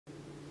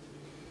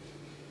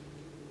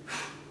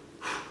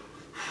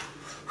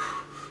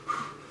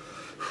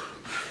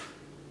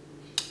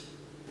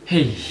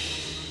Hey,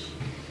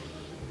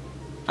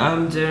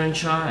 I'm Darren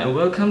Chua and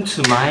welcome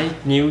to my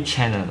new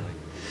channel.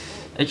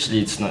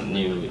 Actually, it's not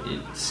new.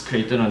 It's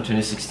created on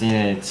 2016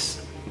 and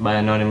it's by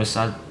anonymous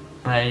art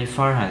by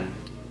Farhan.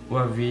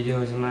 What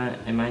videos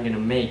am I gonna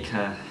make?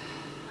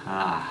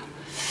 I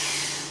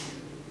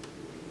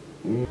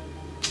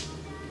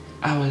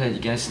will let you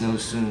guys know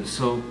soon.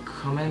 So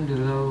comment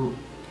below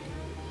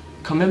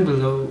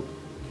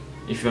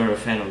if you're a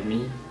fan of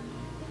me,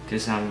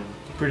 because I'm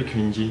pretty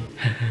cringy.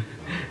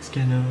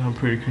 I'm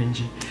pretty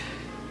cringy.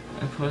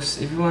 Of course,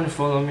 if you want to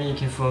follow me, you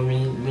can follow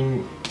me.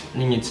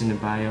 Link it's in the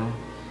bio.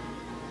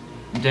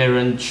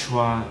 Darren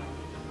Chua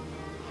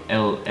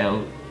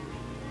LL.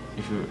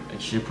 If you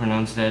actually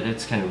pronounce that,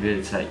 it's kind of weird.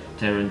 It's like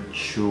Darren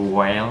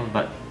Chua,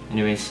 but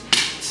anyways,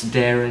 it's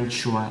Darren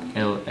Chua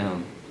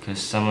LL because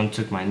someone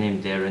took my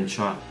name, Darren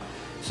Chua.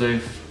 So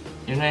if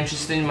you're not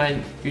interested in my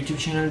YouTube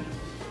channel,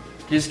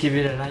 please give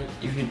it a like.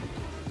 If you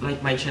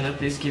like my channel,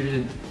 please give it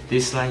a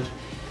dislike.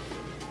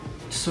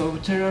 So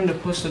turn on the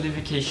post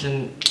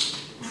notification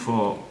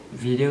for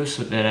videos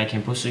so that I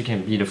can post so you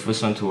can be the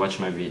first one to watch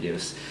my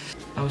videos.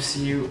 I'll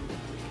see you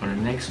on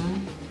the next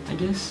one, I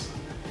guess.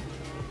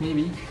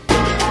 Maybe.